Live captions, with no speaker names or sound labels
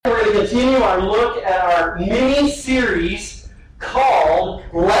continue our look at our mini-series called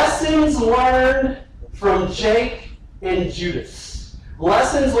Lessons Learned from Jake and Judas.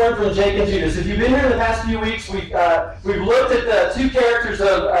 Lessons Learned from Jake and Judas. If you've been here in the past few weeks, we've looked at the two characters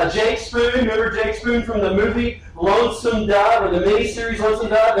of Jake Spoon. Remember Jake Spoon from the movie Lonesome Dove, or the mini-series Lonesome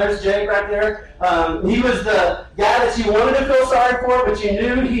Dove? There's Jake right there. He was the guy that you wanted to feel sorry for, but you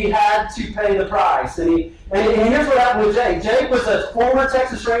knew he had to pay the price. And here's what happened with Jake. Jake was a former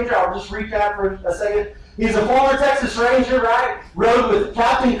Texas Ranger. I'll just recap for a second. He's a former Texas Ranger, right? Rode with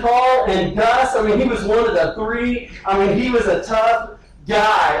Captain Carl and Gus. I mean, he was one of the three. I mean, he was a tough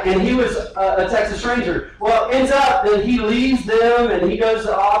guy, and he was a Texas Ranger. Well, it ends up that he leaves them, and he goes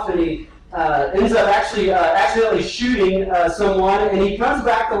off, and he ends up actually accidentally shooting someone, and he comes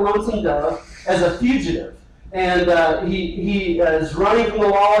back to Lonesome Dove as a fugitive. And he is running from the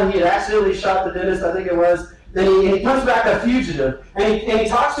law. He had accidentally shot the dentist, I think it was. Then he comes back a fugitive, and he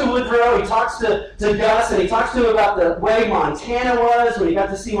talks to Woodrow, he talks to Gus, and he talks to him about the way Montana was, when he got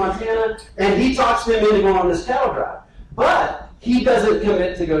to see Montana, and he talks him into going on this cattle drive. But he doesn't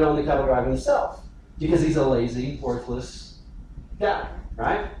commit to go on the cattle drive himself, because he's a lazy, worthless guy,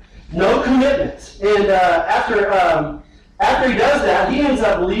 right? No commitment. And after he does that, he ends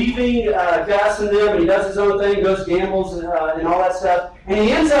up leaving Gus and them, and he does his own thing, goes gambles and all that stuff, and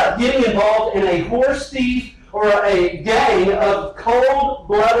he ends up getting involved in a horse thief or a gang of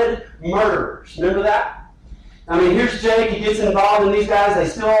cold-blooded murderers. Remember that? I mean, here's Jake. He gets involved in these guys. They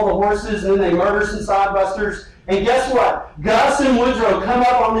steal all the horses, and then they murder some sodbusters. And guess what? Gus and Woodrow come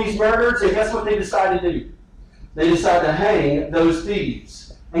up on these murders, and guess what they decide to do? They decide to hang those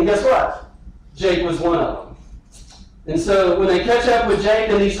thieves. And guess what? Jake was one of them. And so when they catch up with Jake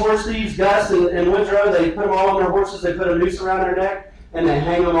and these horse thieves, Gus and Woodrow, they put them all on their horses, they put a noose around their neck, and they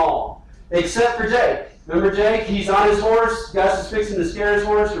hang them all. Except for Jake. Remember Jake? He's on his horse. Gus is fixing to scare his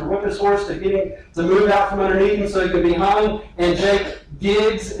horse or whip his horse to get him to move out from underneath him so he can be hung. And Jake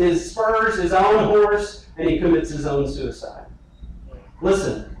gigs his spurs, his own horse, and he commits his own suicide.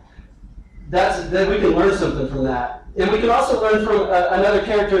 Listen, that we can learn something from that. And we can also learn from another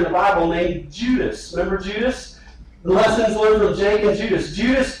character in the Bible named Judas. Remember Judas? The lessons learned from Jake and Judas.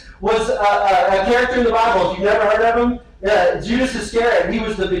 Judas was a character in the Bible. If you've never heard of him, Judas Iscariot. He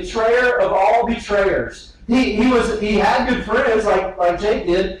was the betrayer of all betrayers. He had good friends like Jake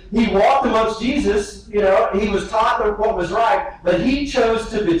did. He walked amongst Jesus. You know, he was taught what was right, but he chose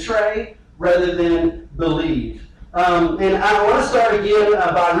to betray rather than believe. And I want to start again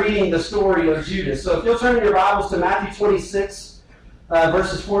by reading the story of Judas. So if you'll turn your Bibles to Matthew 26,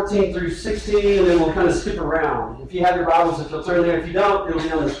 verses 14 through 16, and then we'll kind of skip around. If you have your Bibles, if you'll turn there. If you don't, it'll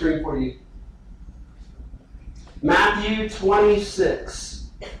be on the screen for you. Matthew 26.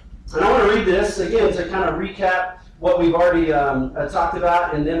 And I want to read this, again, to kind of recap what we've already talked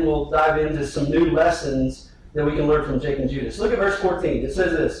about, and then we'll dive into some new lessons that we can learn from Jake and Judas. Look at verse 14. It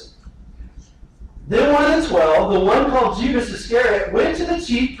says this. Then one of the 12, the one called Judas Iscariot, went to the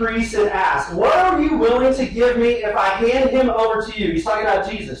chief priests and asked, "What are you willing to give me if I hand him over to you?" He's talking about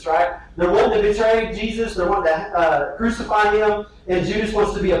Jesus, right? They're wanting to betray Jesus. They're wanting to crucify him, and Judas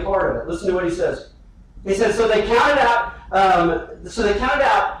wants to be a part of it. Listen to what he says. He says, so they counted out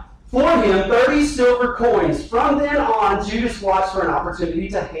for him 30 silver coins. From then on, Judas watched for an opportunity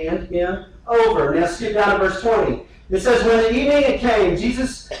to hand him over. Now skip down to verse 20. It says, when the evening came,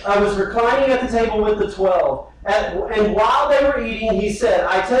 Jesus was reclining at the table with the 12. And while they were eating, he said,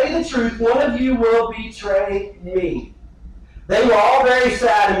 "I tell you the truth, one of you will betray me." They were all very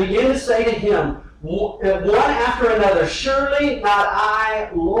sad and began to say to him, one after another, "Surely not I,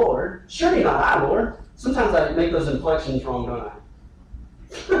 Lord." Surely not I, Lord. Sometimes I make those inflections wrong, don't I?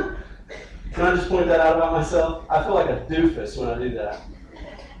 Can I just point that out about myself? I feel like a doofus when I do that.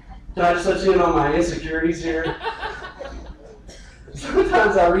 Can I just let you in on my insecurities here?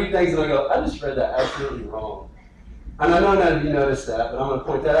 Sometimes I read things and I go, I just read that absolutely wrong. And I know none of you noticed that, but I'm going to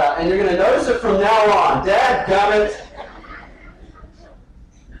point that out. And you're going to notice it from now on. Dadgummit.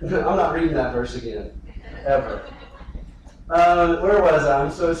 I'm not reading that verse again. Ever. Where was I?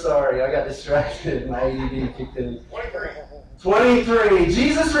 I'm so sorry. I got distracted. My ADD kicked in. 23.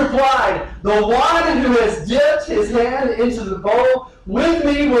 Jesus replied, "The one who has dipped his hand into the bowl with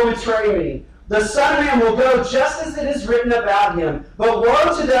me will betray me. The Son of Man will go just as it is written about him. But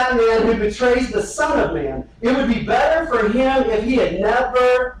woe to that man who betrays the Son of Man. It would be better for him if he had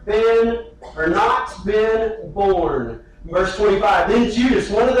never been or not been born." Verse 25. Then Judas,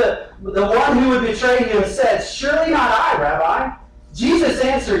 the one who would betray him, said, "Surely not I, Rabbi." Jesus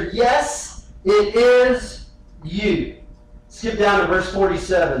answered, "Yes, it is you." Skip down to verse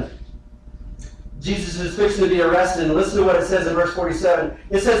 47. Jesus is fixing to be arrested. And listen to what it says in verse 47.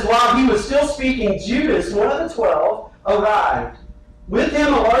 It says, while he was still speaking, Judas, one of the 12, arrived. With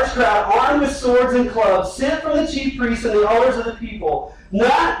him a large crowd, armed with swords and clubs, sent from the chief priests and the elders of the people.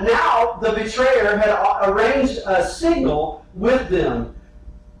 Now the betrayer had arranged a signal with them.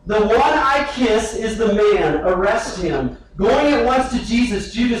 The one I kiss is the man. Arrest him. Going at once to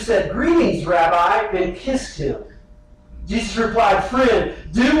Jesus, Judas said, Greetings, Rabbi, and kissed him. Jesus replied, Friend,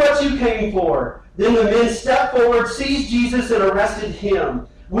 do what you came for. Then the men stepped forward, seized Jesus, and arrested him.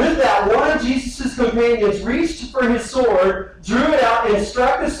 With that, one of Jesus' companions reached for his sword, drew it out, and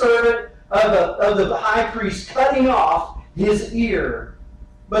struck the servant of the high priest, cutting off his ear.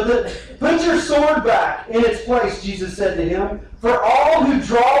 But put your sword back in its place, Jesus said to him. For all who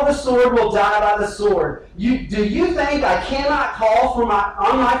draw the sword will die by the sword. Do you think I cannot call on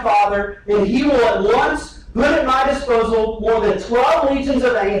my Father, and he will at once put at my disposal more than 12 legions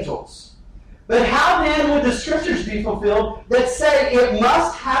of angels? But how then would the scriptures be fulfilled that say it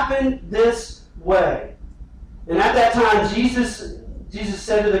must happen this way? And at that time, Jesus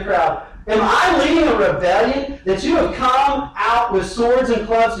said to the crowd, Am I leading a rebellion that you have come out with swords and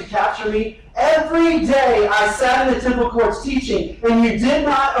clubs to capture me? Every day I sat in the temple courts teaching, and you did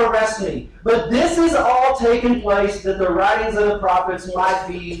not arrest me. But this is all taken place that the writings of the prophets might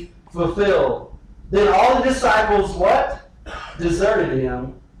be fulfilled. Then all the disciples, what? Deserted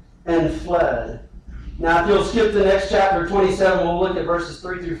him and fled. Now, if you'll skip to the next chapter, 27, we'll look at verses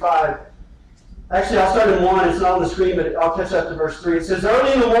 3 through 5. Actually, I'll start in 1. It's not on the screen, but I'll catch up to verse 3. It says,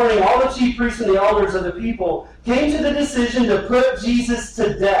 Early in the morning, all the chief priests and the elders of the people came to the decision to put Jesus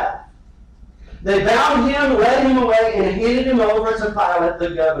to death. They bound him, led him away, and handed him over to Pilate,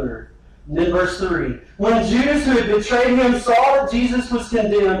 the governor. And then verse 3. When Judas, who had betrayed him, saw that Jesus was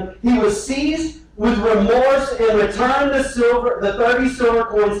condemned, he was seized with remorse and returned the 30 silver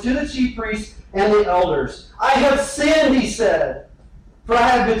coins to the chief priests and the elders. I have sinned, he said, for I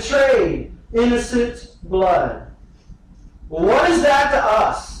have betrayed innocent blood. Well, what is that to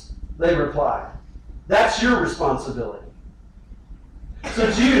us? They replied. That's your responsibility.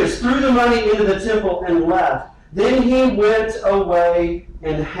 So Judas threw the money into the temple and left. Then he went away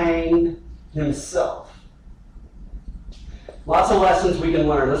and hanged himself. Lots of lessons we can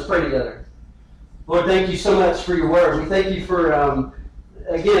learn. Let's pray together. Lord, thank you so much for your word. We thank you for,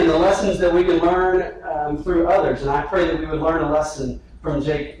 again, the lessons that we can learn through others. And I pray that we would learn a lesson from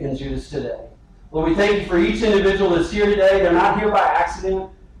Jake and Judas today. Lord, we thank you for each individual that's here today. They're not here by accident.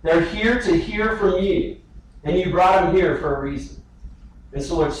 They're here to hear from you. And you brought them here for a reason. And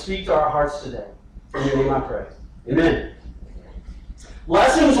so, Lord, speak to our hearts today. In your name I pray. Amen.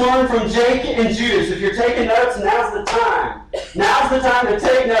 Lessons learned from Jake and Judas. If you're taking notes, now's the time. Now's the time to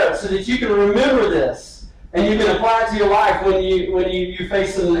take notes so that you can remember this and you can apply it to your life when you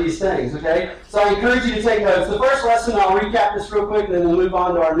face some of these things, okay? So I encourage you to take notes. The first lesson, I'll recap this real quick, and then we'll move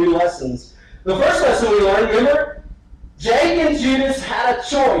on to our new lessons. The first lesson we learned, remember, Jake and Judas had a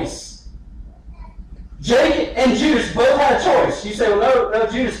choice. Jake and Judas both had a choice. You say, well,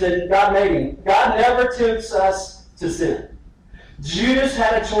 no, Judas didn't. God made him. God never tempts us to sin. Judas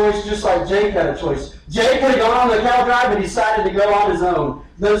had a choice just like Jake had a choice. Jake had gone on the cow drive, but decided to go on his own.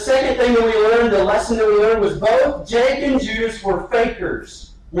 The second thing that we learned, the lesson that we learned, was both Jake and Judas were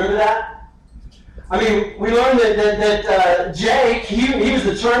fakers. Remember that? I mean, we learned that Jake, he was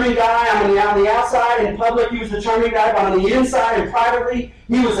the charming guy. I mean, on the outside, in public, he was the charming guy, but on the inside and privately,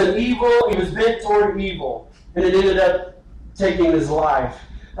 he was he was bent toward evil. And it ended up taking his life.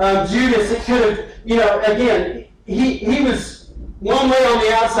 Judas, it could have, again, he was one way on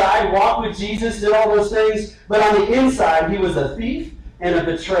the outside, walked with Jesus, did all those things, but on the inside, he was a thief and a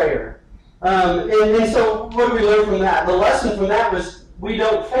betrayer. And so what do we learn from that? The lesson from that was we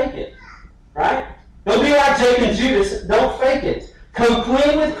don't fake it, right? Don't be like Jake and Judas. Don't fake it. Come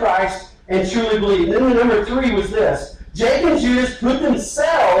clean with Christ and truly believe. And then the number 3 was this. Jake and Judas put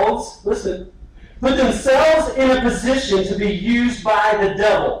themselves in a position to be used by the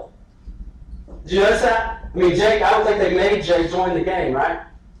devil. Did you notice that? I mean, Jake, I don't think they made Jake join the gang, right?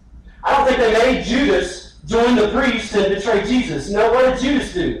 I don't think they made Judas join the priest and betray Jesus. No, what did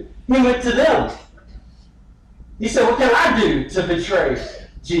Judas do? He went to them. He said, what can I do to betray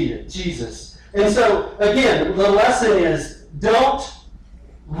Jesus? And so, again, the lesson is don't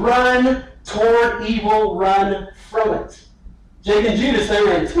run toward evil, run from it. Jake and Judas, they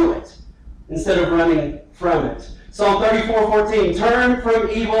ran to it instead of running from it. Psalm 34:14, turn from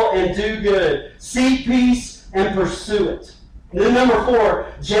evil and do good. Seek peace and pursue it. And then number 4,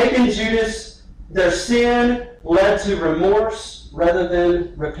 Jake and Judas, their sin led to remorse rather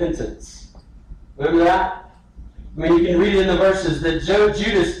than repentance. Remember that? I mean, you can read it in the verses that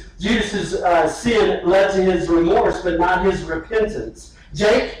Judas's sin led to his remorse, but not his repentance.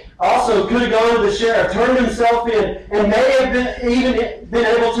 Jake also could have gone to the sheriff, turned himself in, and may have even been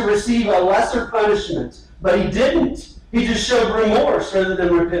able to receive a lesser punishment, but he didn't. He just showed remorse rather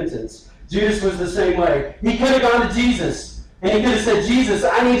than repentance. Judas was the same way. He could have gone to Jesus, and he could have said, Jesus,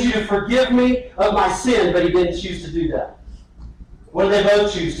 I need you to forgive me of my sin, but he didn't choose to do that. What did they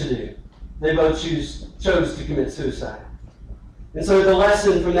both choose to do? They both chose to commit suicide. And so the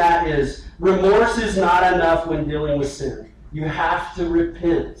lesson from that is remorse is not enough when dealing with sin. You have to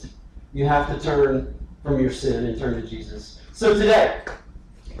repent. You have to turn from your sin and turn to Jesus. So today,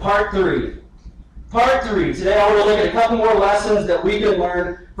 part 3. Part 3. Today I want to look at a couple more lessons that we can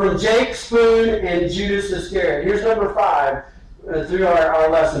learn from Jake Spoon and Judas Iscariot. Here's number 5 through our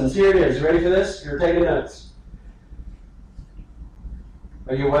lessons. Here it is. Ready for this? You're taking notes.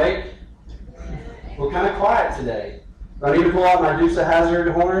 Are you awake? We're kind of quiet today. Do I need to pull out my Dukes of Hazzard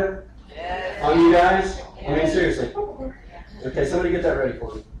horn on you guys? I mean, seriously. Okay, somebody get that ready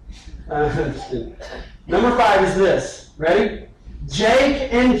for me. Just kidding. Number 5 is this. Ready?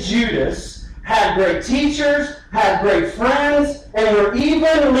 Jake and Judas had great teachers, had great friends, and were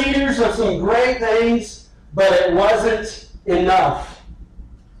even leaders of some great things, but it wasn't enough.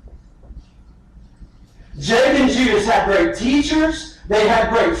 Jake and Judas had great teachers, they had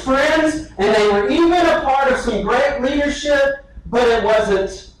great friends, and they were even a part of some great leadership, but it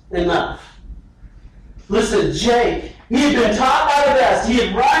wasn't enough. Listen, Jake, he had been taught by the best. He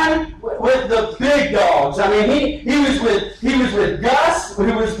had run with the big dogs. I mean, he was with Gus,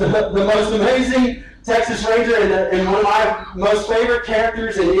 who was the most amazing Texas Ranger and one of my most favorite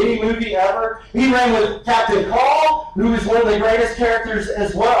characters in any movie ever. He ran with Captain Call, who was one of the greatest characters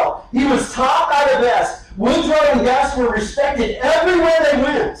as well. He was taught by the best. Woodrow and Gus were respected everywhere they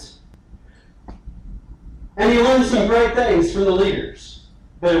went. And he learned some great things from the leaders,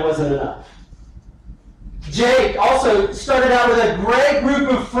 but it wasn't enough. Jake also started out with a great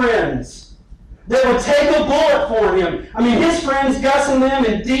group of friends that would take a bullet for him. I mean, his friends, Gus and them,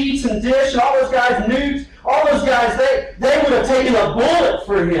 and Dietz and Dish, and all those guys, Newt, all those guys, they would have taken a bullet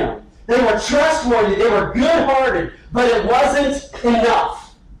for him. They were trustworthy. They were good-hearted, but it wasn't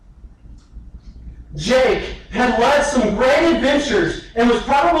enough. Jake had led some great adventures and was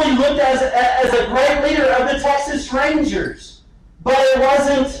probably looked as a great leader of the Texas Rangers, but it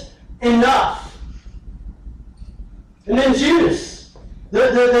wasn't enough. And then Judas,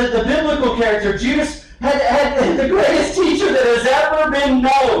 the biblical character, Judas had the greatest teacher that has ever been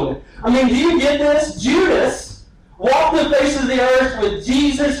known. I mean, do you get this? Judas walked the face of the earth with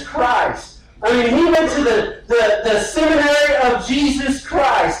Jesus Christ. I mean, he went to the seminary of Jesus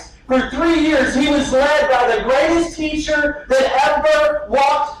Christ. For 3 years, he was led by the greatest teacher that ever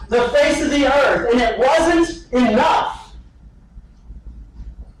walked the face of the earth, and it wasn't enough.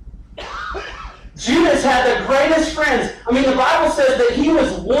 Judas had the greatest friends. I mean, the Bible says that he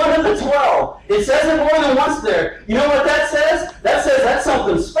was one of the 12. It says it more than once there. You know what that says? That says that's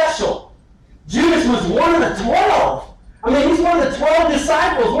something special. Judas was one of the 12. I mean, he's one of the 12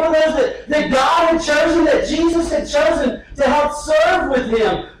 disciples, one of those that God had chosen, that Jesus had chosen to help serve with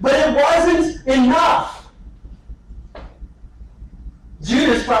him. But it wasn't enough.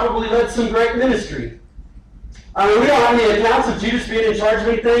 Judas probably led some great ministry. I mean, we don't have any accounts of Judas being in charge of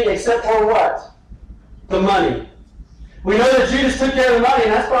anything except for what? The money. We know that Judas took care of the money,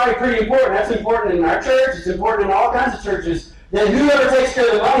 and that's probably pretty important. That's important in our church. It's important in all kinds of churches. That whoever takes care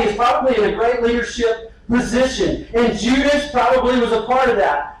of the money is probably in a great leadership position. And Judas probably was a part of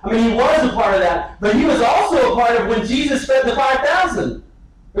that. I mean, he was a part of that. But he was also a part of when Jesus fed the 5,000.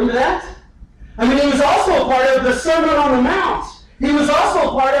 Remember that? I mean, he was also a part of the Sermon on the Mount. He was also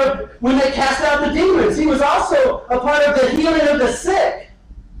a part of when they cast out the demons. He was also a part of the healing of the sick.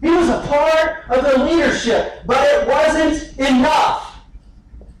 He was a part of the leadership, but it wasn't enough.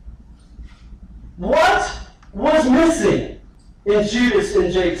 What was missing in Judas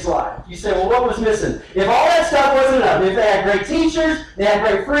and Jake's life? You say, well, what was missing? If all that stuff wasn't enough, if they had great teachers, they had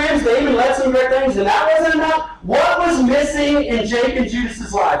great friends, they even led some great things, and that wasn't enough, what was missing in Jake and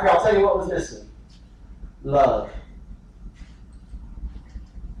Judas' life? Here, I'll tell you what was missing. Love.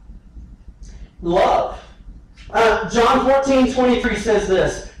 Love. John 14:23 says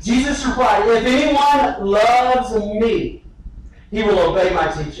this. Jesus replied, if anyone loves me, he will obey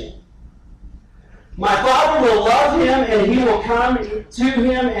my teaching. My Father will love him, and he will come to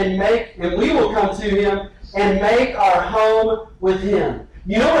him and we will come to him and make our home with him.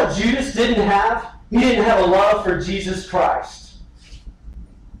 You know what Judas didn't have? He didn't have a love for Jesus Christ.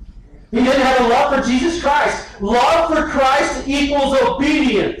 He didn't have a love for Jesus Christ. Love for Christ equals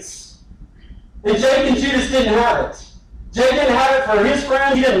obedience. And Jake and Judas didn't have it. Jake didn't have it for his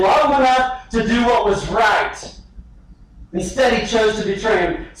friends. He didn't love them enough to do what was right. Instead, he chose to betray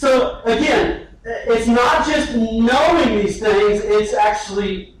him. So, again, it's not just knowing these things, it's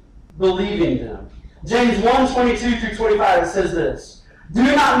actually believing them. James 1:22-25 says this: Do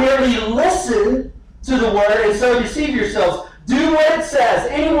not merely listen to the word and so deceive yourselves. Do what it says.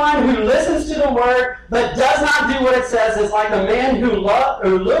 Anyone who listens to the word but does not do what it says is like a man who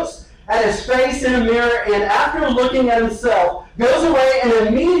looks at his face in a mirror and after looking at himself goes away and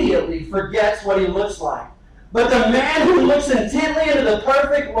immediately forgets what he looks like. But the man who looks intently into the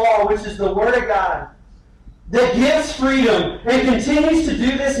perfect law, which is the Word of God, that gives freedom and continues to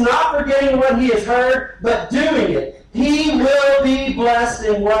do this, not forgetting what he has heard, but doing it, he will be blessed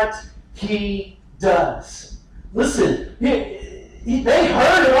in what he does. Listen, they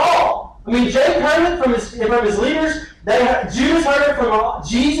heard it all. I mean, Jake heard it from his leaders. Judas heard it from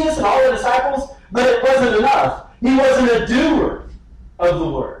Jesus and all the disciples, but it wasn't enough. He wasn't a doer of the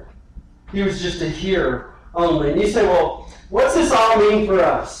word. He was just a hearer only. And you say, well, what's this all mean for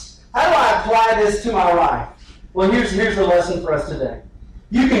us? How do I apply this to my life? Well, here's the lesson for us today.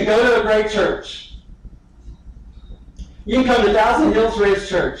 You can go to a great church. You can come to Thousand Hills Ridge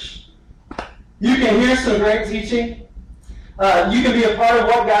Church. You can hear some great teaching. You can be a part of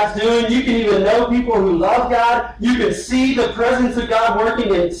what God's doing. You can even know people who love God. You can see the presence of God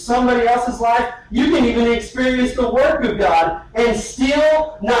working in somebody else's life. You can even experience the work of God and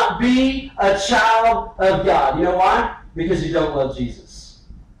still not be a child of God. You know why? Because you don't love Jesus.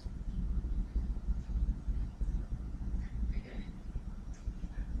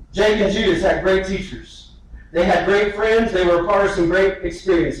 Jake and Judas had great teachers. They had great friends. They were a part of some great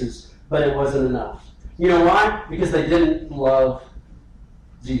experiences, but it wasn't enough. You know why? Because they didn't love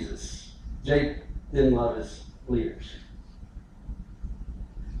Jesus. Jake didn't love his leaders.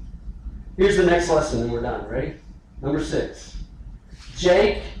 Here's the next lesson, and we're done. Ready? Number 6.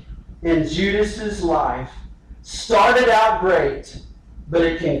 Jake and Judas's life started out great, but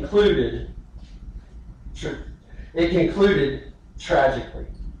it concluded tragically.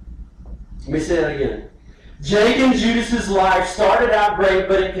 Let me say that again. Jake and Judas's life started out great,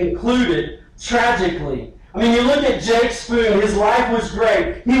 but it concluded tragically. I mean, you look at Jake Spoon, his life was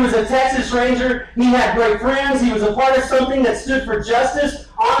great. He was a Texas Ranger. He had great friends. He was a part of something that stood for justice,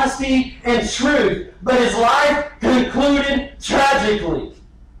 honesty, and truth. But his life concluded tragically.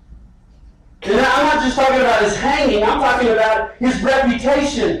 And I'm not just talking about his hanging. I'm talking about his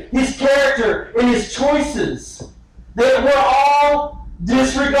reputation, his character, and his choices that were all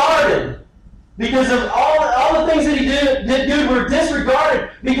disregarded. Because of all the things that he did good were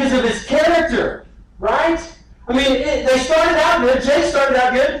disregarded because of his character, right? I mean, they started out good. Jake started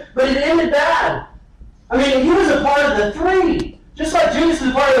out good, but it ended bad. I mean, he was a part of the 3. Just like Judas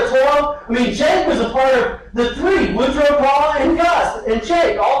was a part of the 12, I mean, Jake was a part of the 3. Woodrow, Paula, and Gus, and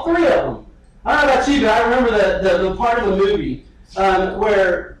Jake, all 3 of them. I don't know about you, but I remember the part of the movie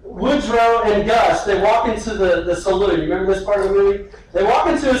where Woodrow and Gus, they walk into the saloon. You remember this part of the movie? They walk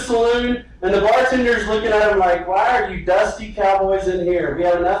into a saloon, and the bartender's looking at them like, why are you dusty cowboys in here? We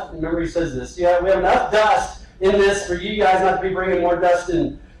have enough, remember he says this, we have enough dust in this for you guys not to be bringing more dust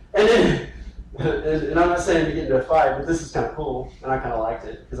in. And then, and I'm not saying to get into a fight, but this is kind of cool, and I kind of liked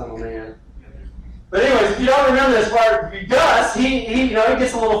it, because I'm a man. But anyways, if you don't remember this part, Gus, he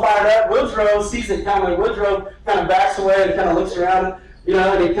gets a little fired up. Woodrow sees it coming. Woodrow kind of backs away and kind of looks around,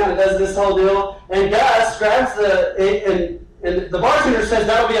 and he kind of does this whole deal. And Gus grabs and the bartender says,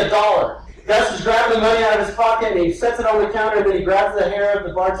 that'll be $1. Gus is grabbing the money out of his pocket, and he sets it on the counter, and then he grabs the hair of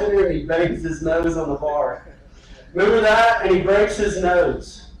the bartender, and he bangs his nose on the bar. Remember that? And he breaks his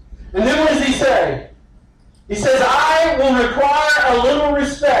nose. And then what does he say? He says, I will require a little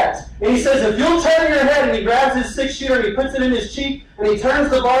respect. And he says, if you'll turn your head, and he grabs his 6-shooter, and he puts it in his cheek, and he turns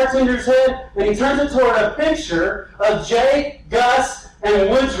the bartender's head, and he turns it toward a picture of Jake, Gus, and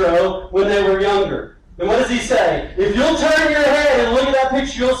Woodrow when they were younger. And what does he say? If you'll turn your head and look at that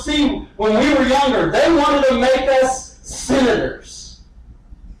picture, you'll see when we were younger, they wanted to make us senators.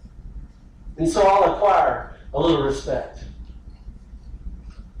 And so I'll acquire a little respect.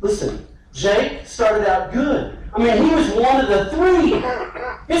 Listen, Jake started out good. I mean, he was one of the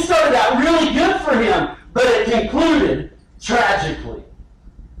 3. It started out really good for him, but it concluded tragically.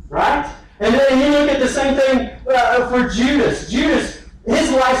 Right? And then you look at the same thing for Judas. Judas,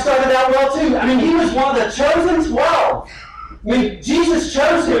 his life started out well too. I mean, he was one of the chosen 12. I mean, Jesus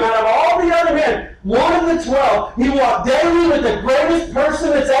chose him out of all the other men. One of the 12. He walked daily with the greatest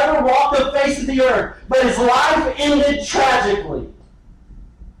person that's ever walked the face of the earth. But his life ended tragically.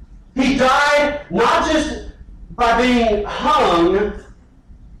 He died not just by being hung,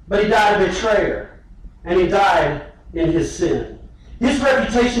 but he died a betrayer. And he died in his sin. His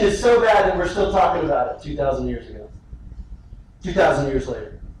reputation is so bad that we're still talking about it 2,000 years ago. 2,000 years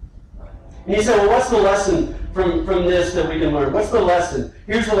later. And you say, well, what's the lesson from this that we can learn? What's the lesson?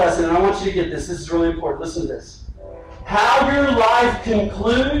 Here's the lesson, and I want you to get this. This is really important. Listen to this. How your life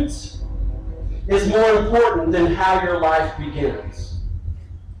concludes is more important than how your life begins.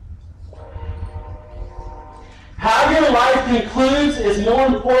 How your life concludes is more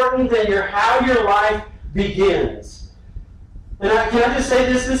important than how your life begins. And can I just say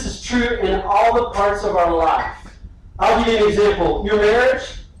this? This is true in all the parts of our life. I'll give you an example. Your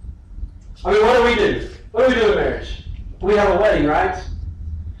marriage. I mean, what do we do? What do we do in marriage? We have a wedding, right?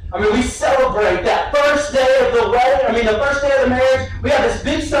 I mean, we celebrate that first day of the wedding. I mean, the first day of the marriage. We have this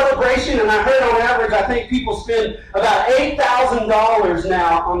big celebration, and I heard on average, I think people spend about $8,000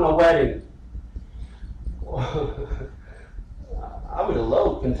 now on the wedding. I would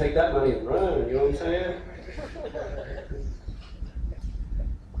elope and take that money and run, you know what I'm saying?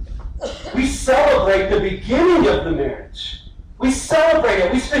 We celebrate the beginning of the marriage. We celebrate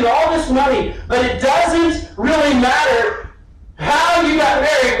it. We spend all this money, but it doesn't really matter how you got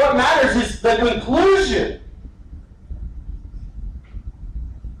married. What matters is the conclusion.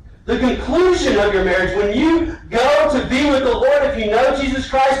 The conclusion of your marriage. When you go to be with the Lord, if you know Jesus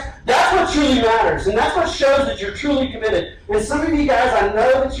Christ, that's what truly matters. And that's what shows that you're truly committed. And some of you guys, I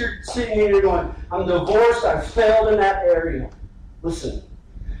know that you're sitting here and you're going, I'm divorced, I've failed in that area. Listen,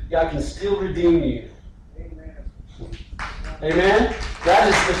 God can still redeem you. Amen. Amen? That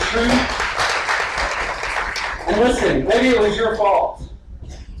is the truth. And listen, maybe it was your fault.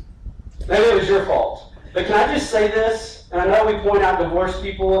 Maybe it was your fault. But can I just say this? And I know we point out divorced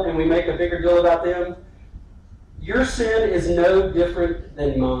people and we make a bigger deal about them. Your sin is no different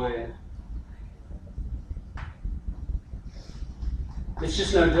than mine. It's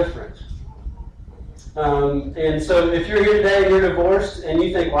just no different. And so if you're here today and you're divorced and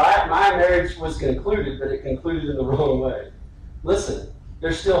you think, well, my marriage was concluded, but it concluded in the wrong way. Listen,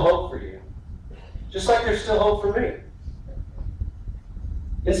 there's still hope for you. Just like there's still hope for me.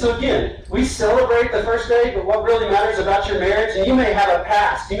 And so again, we celebrate the first day, but what really matters about your marriage, and you may have a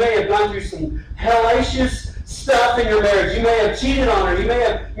past. You may have gone through some hellacious stuff in your marriage. You may have cheated on her. You may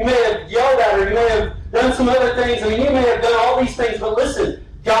have yelled at her. You may have done some other things. I mean, you may have done all these things, but listen,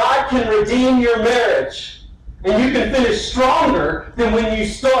 God can redeem your marriage, and you can finish stronger than when you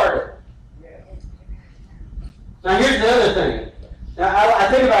started. Now, here's the other thing. Now, I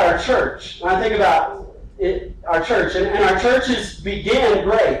think about our church. I think about our church, and our churches began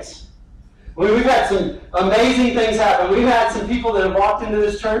great. We've had some amazing things happen. We've had some people that have walked into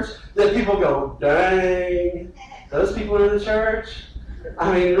this church that people go, dang, those people are in the church?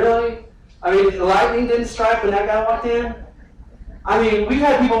 I mean, really? I mean, the lightning didn't strike when that guy walked in? I mean, we've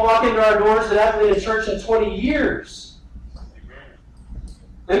had people walk into our doors that haven't been in church in 20 years.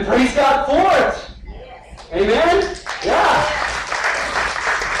 And praise God for it. Amen? Yeah.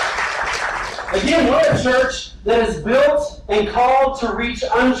 Again, we're a church that is built and called to reach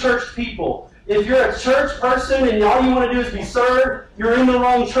unchurched people. If you're a church person and all you want to do is be served, you're in the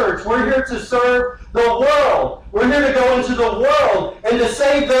wrong church. We're here to serve the world. We're here to go into the world and to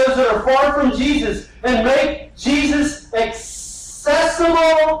save those that are far from Jesus and make Jesus accessible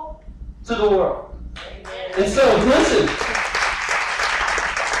to the world. And so, listen,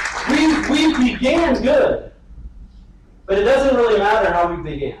 we began good, but it doesn't really matter how we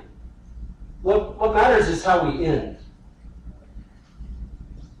began. What matters is how we end.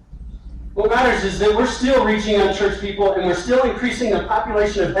 What matters is that we're still reaching unchurched people and we're still increasing the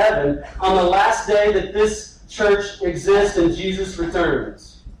population of heaven on the last day that this church exists and Jesus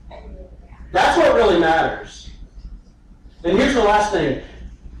returns. That's what really matters. And here's the last thing.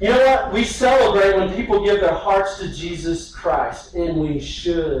 You know what? We celebrate when people give their hearts to Jesus Christ, and we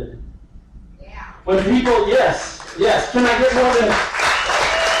should. Yeah. When people, yes. Can I get more than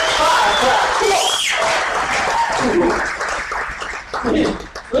 5 claps?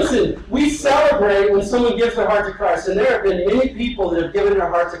 Listen, we celebrate when someone gives their heart to Christ, and there have been many people that have given their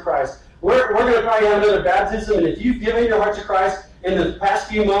heart to Christ. We're going to probably have another baptism, and if you've given your heart to Christ in the past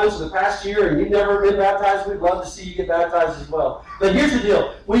few months or the past year and you've never been baptized, we'd love to see you get baptized as well. But here's the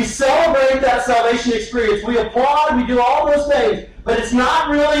deal. We celebrate that salvation experience. We applaud, we do all those things, but it's not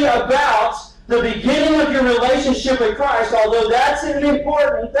really about the beginning of your relationship with Christ, although that's an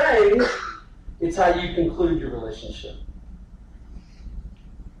important thing. It's how you conclude your relationship.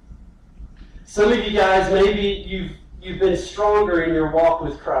 Some of you guys, maybe you've been stronger in your walk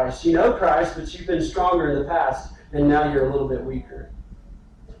with Christ. You know Christ, but you've been stronger in the past, and now you're a little bit weaker.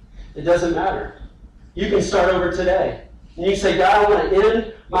 It doesn't matter. You can start over today. And you say, God, I want to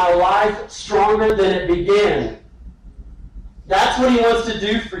end my life stronger than it began. That's what He wants to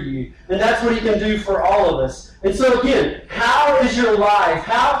do for you. And that's what He can do for all of us. And so again, how is your life?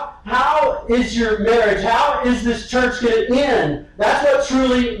 How is your marriage? How is this church going to end? That's what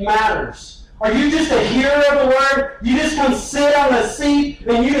truly matters. Are you just a hearer of the Word? You just come sit on a seat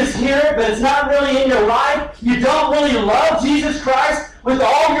and you just hear it, but it's not really in your life? You don't really love Jesus Christ with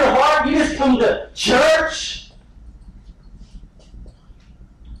all your heart? You just come to church?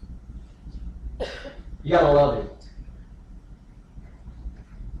 You got to love Him.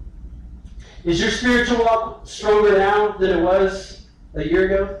 Is your spiritual walk stronger now than it was a year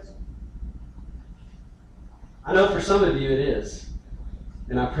ago? I know for some of you it is.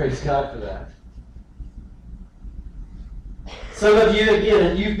 And I praise God for that. Some of you,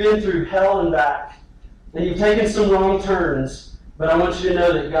 again, you've been through hell and back. And you've taken some wrong turns. But I want you to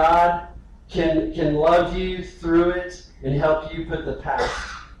know that God can love you through it and help you put the past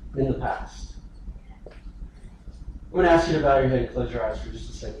in the past. I'm going to ask you to bow your head and close your eyes for just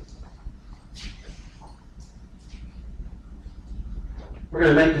a second. We're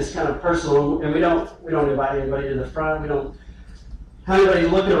going to make this kind of personal, and we don't invite anybody to the front. We don't have anybody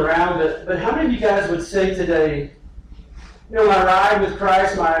looking around. But how many of you guys would say today, you know, my ride with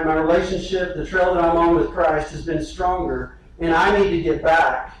Christ, my relationship, the trail that I'm on with Christ has been stronger, and I need to get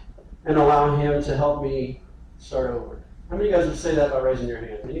back and allow Him to help me start over? How many of you guys would say that by raising your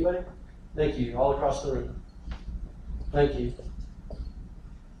hand? Anybody? Thank you. All across the room. Thank you.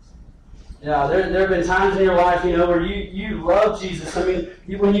 Yeah, there have been times in your life, you know, where you love Jesus. I mean,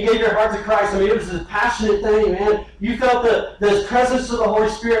 when you gave your heart to Christ, I mean, it was a passionate thing, man. You felt the presence of the Holy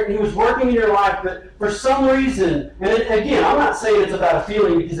Spirit, and He was working in your life. But for some reason, and again, I'm not saying it's about a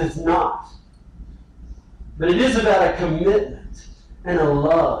feeling, because it's not. But it is about a commitment and a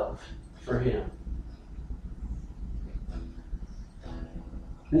love for Him.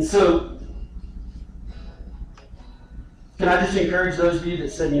 And so, can I just encourage those of you that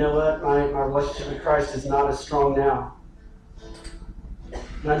said, you know what, my relationship with Christ is not as strong now?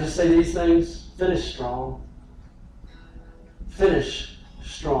 Can I just say these things? Finish strong. Finish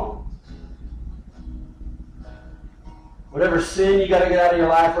strong. Whatever sin you got to get out of your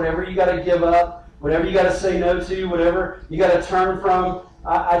life, whatever you got to give up, whatever you got to say no to, whatever you got to turn from,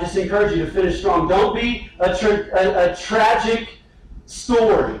 I just encourage you to finish strong. Don't be a tragic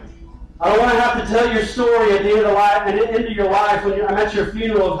story. I don't want to have to tell your story at the end of your life when I'm at your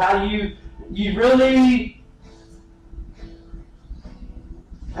funeral of how you really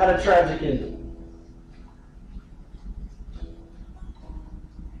had a tragic ending.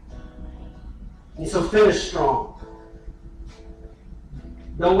 And so finish strong.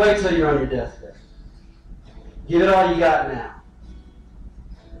 Don't wait till you're on your deathbed. Give it all you got now.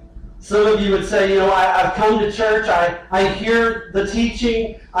 Some of you would say, you know, I've come to church, I hear the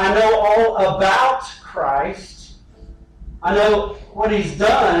teaching, I know all about Christ, I know what He's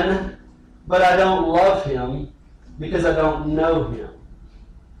done, but I don't love Him because I don't know Him.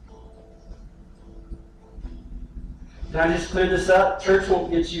 Can I just clear this up? Church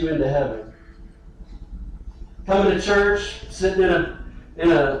won't get you into heaven. Coming to church, sitting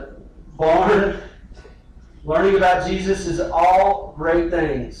in a barn, learning about Jesus is all great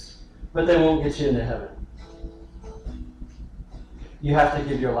things. But they won't get you into heaven. You have to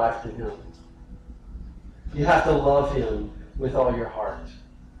give your life to Him. You have to love Him with all your heart.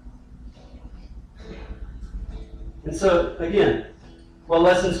 And so, again, what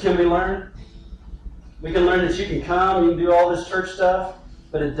lessons can we learn? We can learn that you can come, you can do all this church stuff,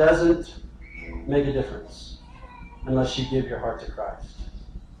 but it doesn't make a difference unless you give your heart to Christ.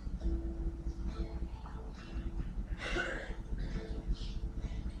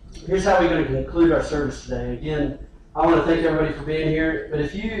 Here's how we're going to conclude our service today. Again, I want to thank everybody for being here. But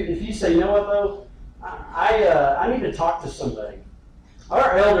if you say, you know what, though, I need to talk to somebody.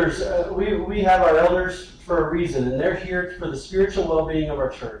 Our elders, we have our elders for a reason, and they're here for the spiritual well-being of our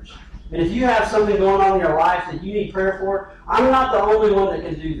church. And if you have something going on in your life that you need prayer for, I'm not the only one that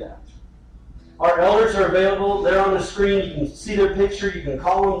can do that. Our elders are available. They're on the screen. You can see their picture. You can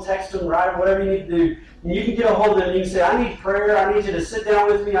call them, text them, write them, whatever you need to do. And you can get a hold of them and you can say, I need prayer. I need you to sit down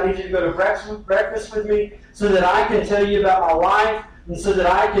with me. I need you to go to breakfast with me so that I can tell you about my life and so that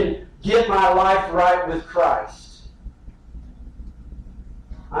I can get my life right with Christ.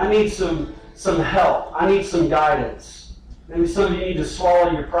 I need some help. I need some guidance. Maybe some of you need to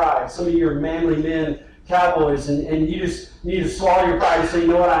swallow your pride. Some of you are manly men, cowboys, and you just need to swallow your pride and say, you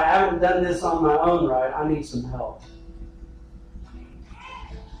know what, I haven't done this on my own right. I need some help.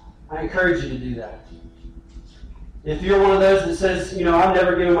 I encourage you to do that. If you're one of those that says, you know, I've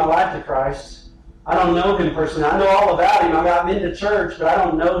never given my life to Christ, I don't know Him personally. I know all about Him. I've been to church, but I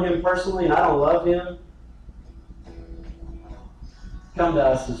don't know Him personally and I don't love Him. come to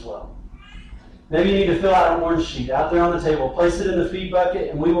us as well. Maybe you need to fill out an orange sheet out there on the table. Place it in the feed bucket,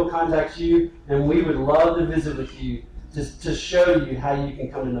 and we will contact you, and we would love to visit with you to show you how you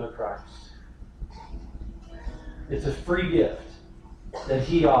can come to know Christ. It's a free gift that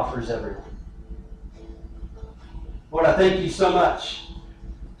He offers everyone. Lord, I thank you so much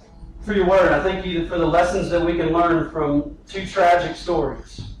for your word. I thank you for the lessons that we can learn from two tragic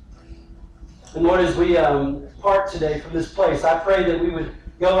stories. And Lord, as we part today from this place, I pray that we would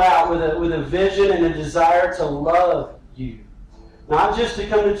go out with a vision and a desire to love you. Not just to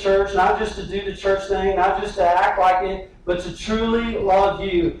come to church, not just to do the church thing, not just to act like it, but to truly love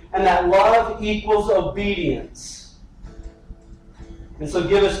you. And that love equals obedience. And so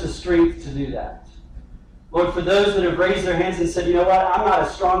give us the strength to do that. Lord, for those that have raised their hands and said, you know what, I'm not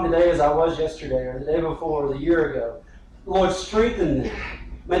as strong today as I was yesterday or the day before or the year ago. Lord, strengthen them.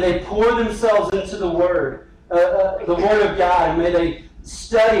 May they pour themselves into the Word of God, and may they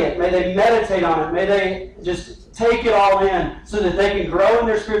study it. May they meditate on it. May they just take it all in so that they can grow in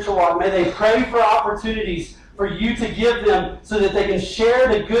their spiritual walk. May they pray for opportunities for you to give them so that they can share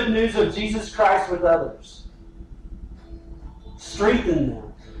the good news of Jesus Christ with others. Strengthen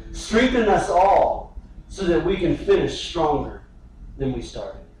them. Strengthen us all so that we can finish stronger than we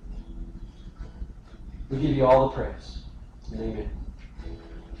started. We give you all the praise. Amen.